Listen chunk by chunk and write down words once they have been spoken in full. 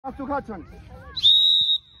Up to Hudson.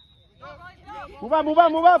 Move up, move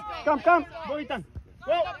up, move up. Come, come. Go, Ethan.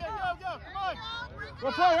 Go. Come on.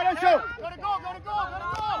 Go forward, Enzo. Go to goal, go to goal, go to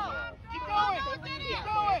goal. Keep going, keep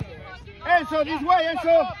going. Enzo, this way, Enzo. Go,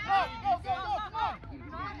 come on.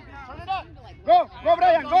 Turn it up. Go,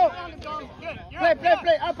 Brian, go. Play.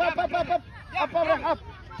 Play. Up, Brian, up. Up, Brian. Up.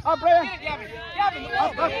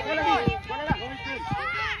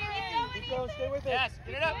 Stay with it. Yes,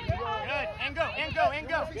 get it up. Good. And go. Get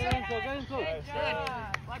Good.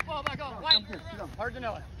 Black ball. White. Hard to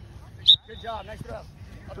know it. Good job. Nice throw. Up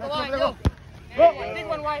the line, go. Big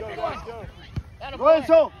one, White. Big one. Go,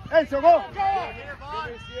 Enzo. Enzo, go. Get the ball.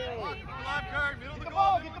 Come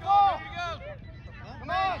on. Get the ball.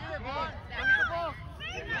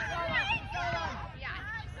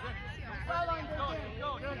 Sideline. Go.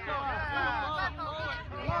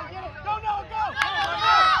 Come on, get it. Go.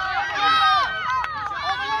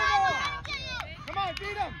 Come on,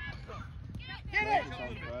 beat him. Get it.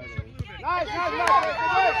 Nice. Go,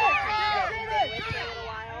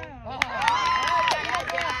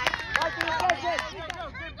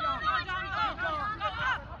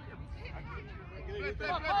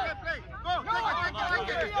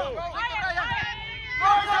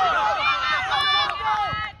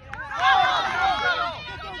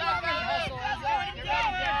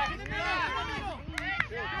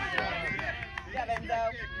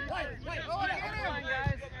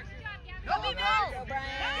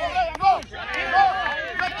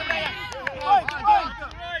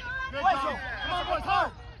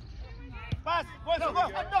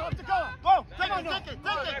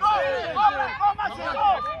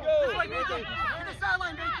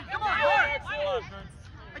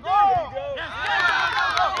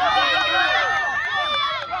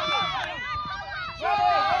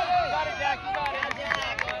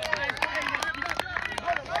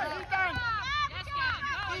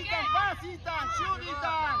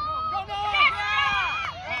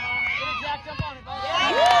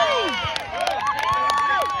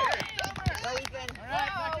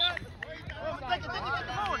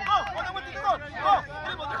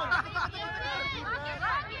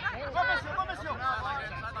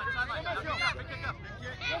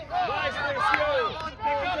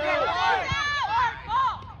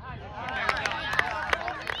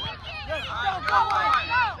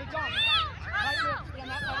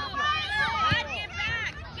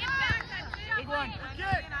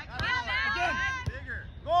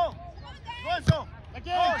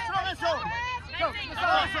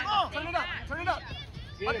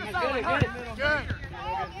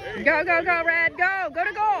 Red. Go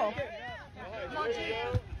to goal.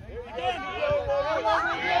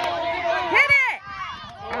 Hit it.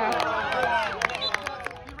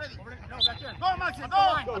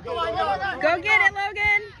 Go get it,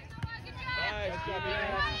 Logan.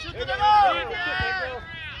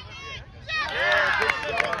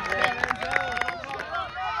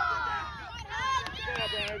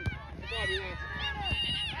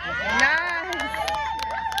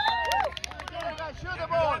 Shoot the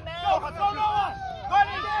ball. Go, Noah. Come on.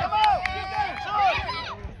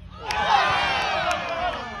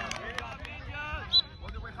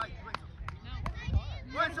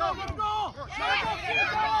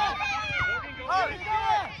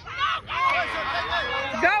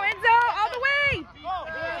 Go, Enzo, all the way.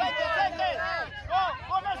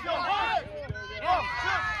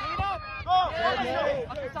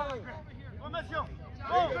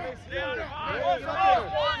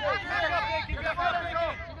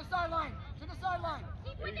 To the sideline. Outside.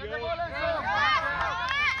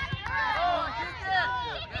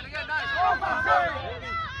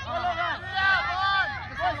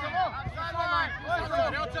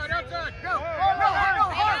 Go.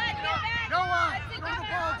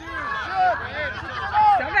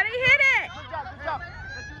 Somebody hit it. Good job.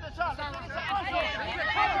 Let's do the shot.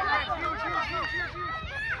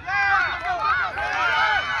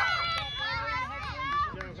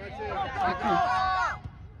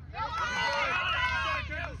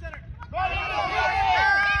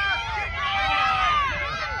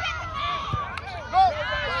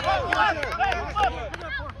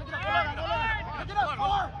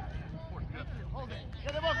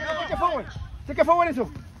 Take it forward, Enzo.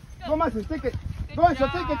 Go, Master, take it. Go, Enzo,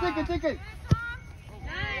 take it.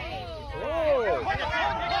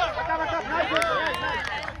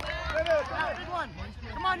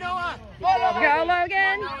 Come on, Noah. Go,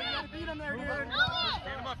 Logan. Beat him there, dude.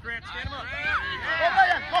 Stand him up, Grant. Stand him up.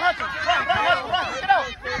 Go, Hudson. Run. Get out.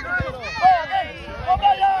 Go,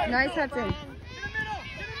 Brian. Nice, Hudson.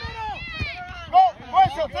 Go,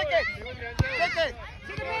 Marshall, take it.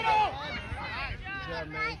 To the middle. Good job,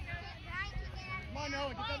 man. Come on,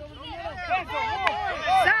 Noah. Get that over the middle.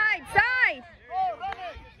 Side, side. Go, run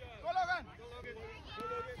it. Go, Logan.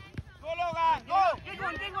 Go, Logan. Go. Big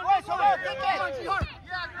one, big one. Go, so go. Take it. Come on, G-Hart.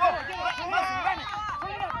 Go. Maxi, run it.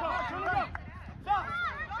 Turn it up, go. Turn it up. Stop.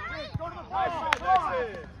 Go to the far side.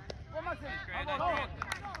 Go, Maxi. Go.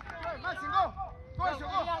 Maxi, go. Go, so go.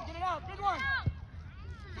 Get it out. Big one.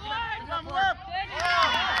 Come up.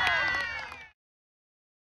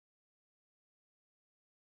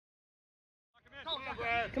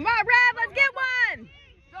 Come on, Brad, let's get one.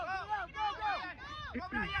 Go, go, go, go. Go,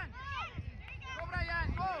 Brian. Go, Brian.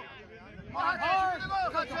 Go. Hard.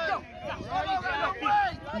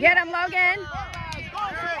 Go. Get him, Logan.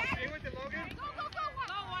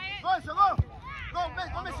 Go, so go. Go,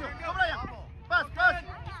 Messi. Go, Brian. Pass.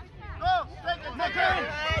 Go, take it.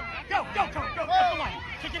 Go. Come on.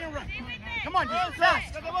 Kick it and run. Come on, dude.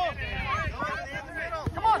 Fast. Get the ball.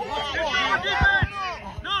 Come on.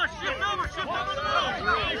 No, shift over the middle.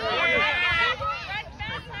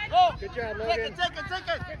 Go. Good job, Take Logan. it.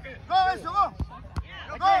 Go, Messi, go.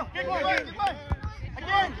 Go. Big one.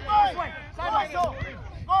 Again. Sideways. Go,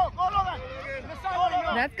 Logan.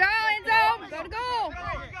 Let's go, Enzo. Go to goal.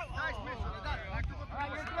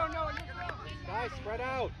 Guys, spread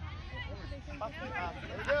out.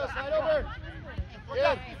 Slide over.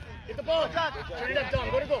 Good. Get the ball. Turn it up, John.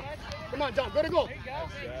 Go to goal. Come on, John. Go to goal.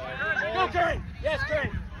 Go, Curran. Yes,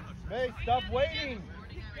 Curran. Hey, stop waiting.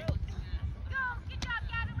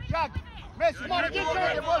 Jack, Messi, Come on, again,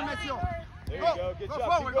 get the ball, Messi. There you go. Good Go job.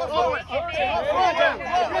 forward, Keep go going. forward. Come on, John.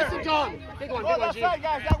 Listen, John. Big one, Go G. that side,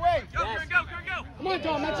 guys, that way. Go. Come on,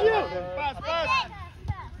 John. That's you. Pass.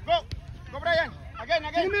 Go, Brian. Again.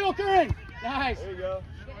 In the middle, Curran. Nice. There you go.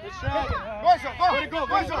 Good shot. Go. Go,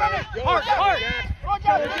 So. run it. Go, Hard. Jack. Go,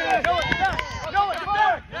 Jack. Go, Jack. Go, Jack. Go,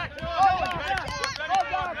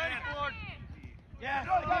 Jack. Yes.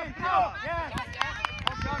 Go, Jack. Yes.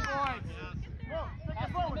 Well done, boys. Go. Take it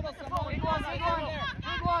forward. Big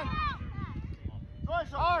one. Go,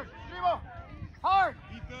 so. Hard. Drivo. Hard.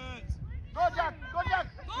 Go, Jack.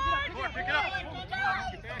 Pick it up.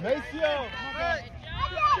 Maceo.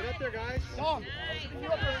 Get up there, guys. Tom.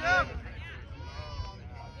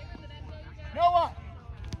 Noah.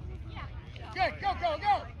 Good. Go. Go,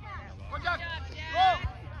 Jack.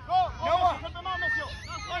 Go. Noah. Help him out, Messi.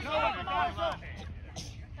 Help him out.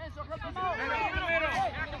 Enzo, help him out. Good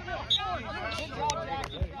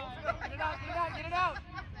job, Jack. Get it out.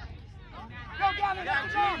 Go, Gavin. Go,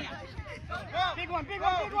 John. Big one. Big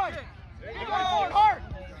one forward. Hard.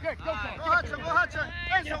 Good. Go, Go, Hudson.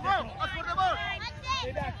 Enzo, go. Ask for the ball.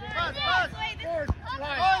 Pass.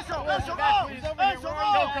 Forward. Enzo, go. Enzo, go.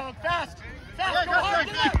 Go. Fast. Yeah, Go hard.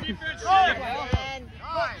 Get it out.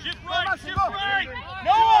 Shift right.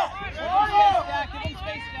 Noah. Jack. Give him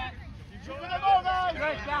space, Jack. Shoot the ball, guys.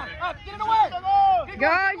 Great, Jack. Up. Get it away.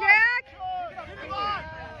 Go, Jack.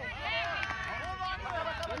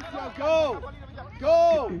 Go.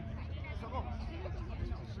 Go.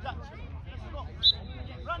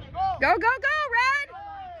 Go, Red.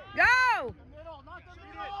 Go.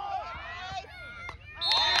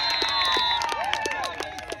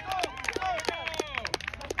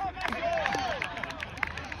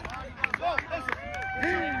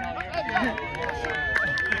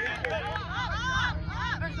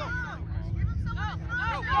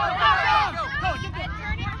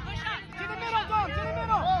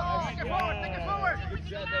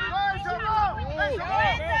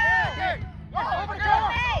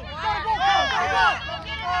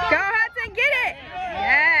 Go, Hudson, get it.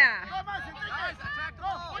 Yeah.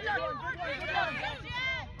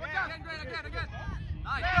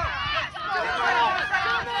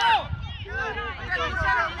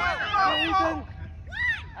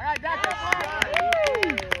 All right, back up.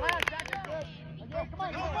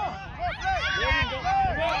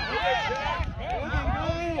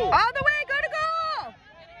 All the way, go to goal.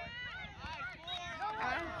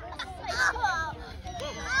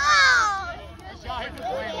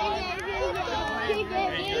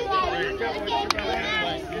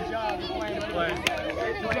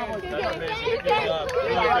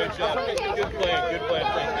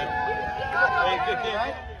 Good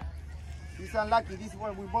plan. He's unlucky. This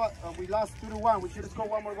one we lost 2-1. We should have scored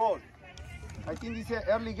one more goal. I think these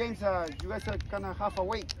early games, you guys are kind of half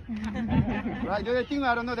awake. Right? The other thing,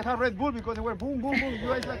 I don't know, they have Red Bull because they were boom. You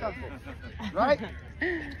guys like that. Right?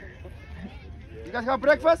 You guys have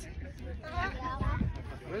breakfast?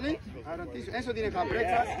 Really? I don't think so. Enzo didn't have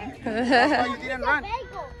breakfast. That's why you didn't run.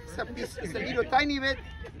 It's a little tiny bit.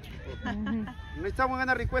 Next time we're going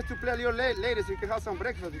to request to play a little later so you can have some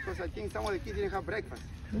breakfast because I think some of the kids didn't have breakfast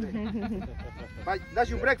today. But that's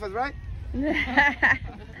your breakfast, right?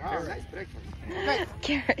 Wow, nice breakfast. Okay.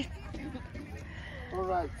 Carrot. All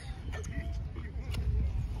right.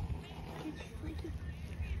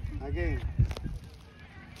 Again.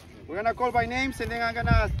 We're gonna call by names and then I'm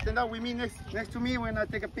gonna stand up with me next to me. We're gonna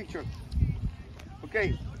take a picture.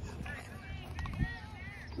 Okay.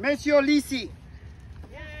 Monsieur Lisi.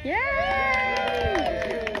 Yay!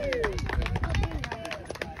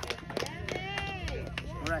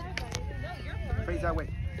 All right. Face that way.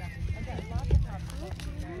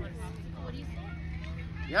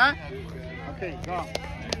 Yeah? Okay, go.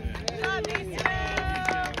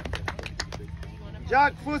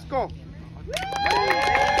 Jack Fusco.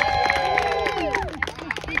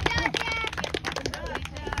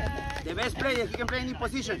 The best player, he can play any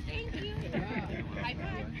position.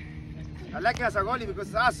 I like him as a goalie because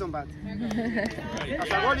it's awesome, but as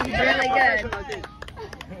a goalie, he's Really good. professional, I think.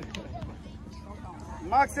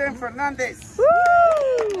 Maxim Fernandez.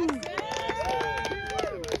 Woo!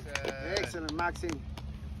 Excellent, Maxim.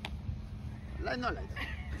 Not like that.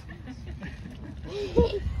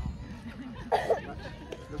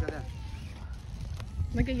 Look at that.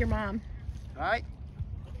 Look at your mom. Right?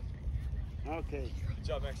 Okay. Good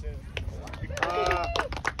job, Maxine.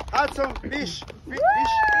 Hudson Fish.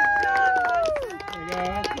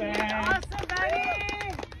 Awesome, buddy.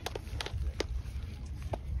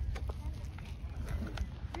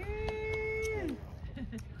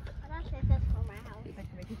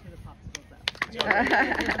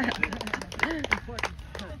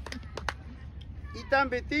 Ethan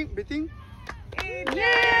Beting.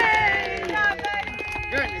 Yay!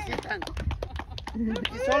 Goodness, Ethan.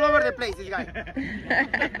 He's all over the place, this guy.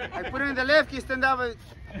 I put him in the left, he stand up on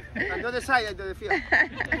the other side of the field.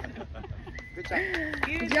 Good job.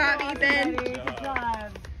 Good job, Ethan. Good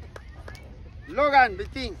job. Logan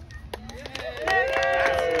Beting.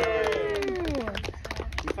 Ooh.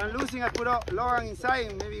 If I'm losing, I put Logan inside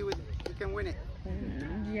and maybe he can win it.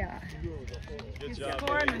 Yeah. Good job.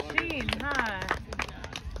 Scoring baby. machine, huh?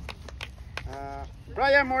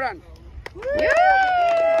 Brian Moran. Woo!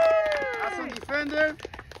 As a defender,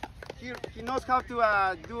 he knows how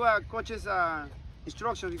to do a coach's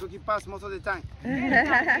instructions because he passed most of the time.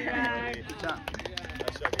 Good job.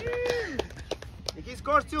 Nice job. And he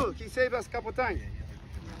scores too. He saved us a couple times.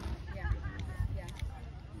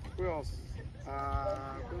 Who else?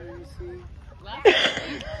 Let me see.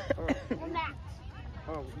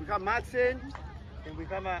 Oh, we have Madsen and we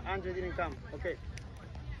have Andre didn't come. Okay.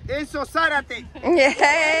 Enzo Zarate.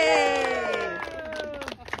 Yay!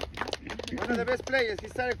 One of the best players. He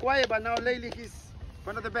started quiet, but now lately he's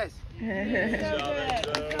one of the best. Good job,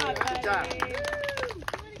 Enzo. Good job.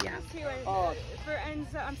 Oh, For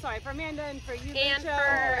Enzo, I'm sorry, for Amanda and for you, And Lucho,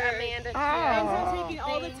 for Amanda too. Enzo Oh. taking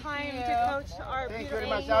all the time to coach our thank you beautiful very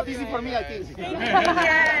much. This is for me, I think.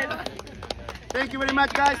 Yes. Thank you very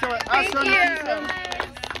much, guys. So, Thank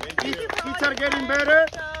you. Kids are getting better,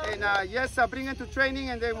 and yes, bring them to training,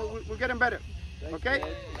 and then we'll get them better. Okay?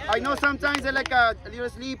 I know sometimes they're like a little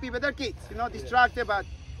sleepy, but they're kids, you know, distracted. But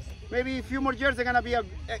maybe a few more years, they're gonna be an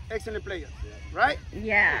excellent player, right?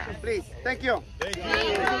 Yeah. Please, thank you. Thank you. Thank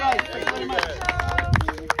you, guys. Thank you very much.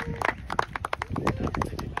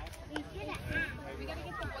 We gotta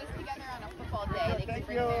get the boys together on a football day. They Thank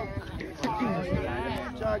can you. bring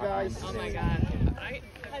their Ciao, guys. Oh my god.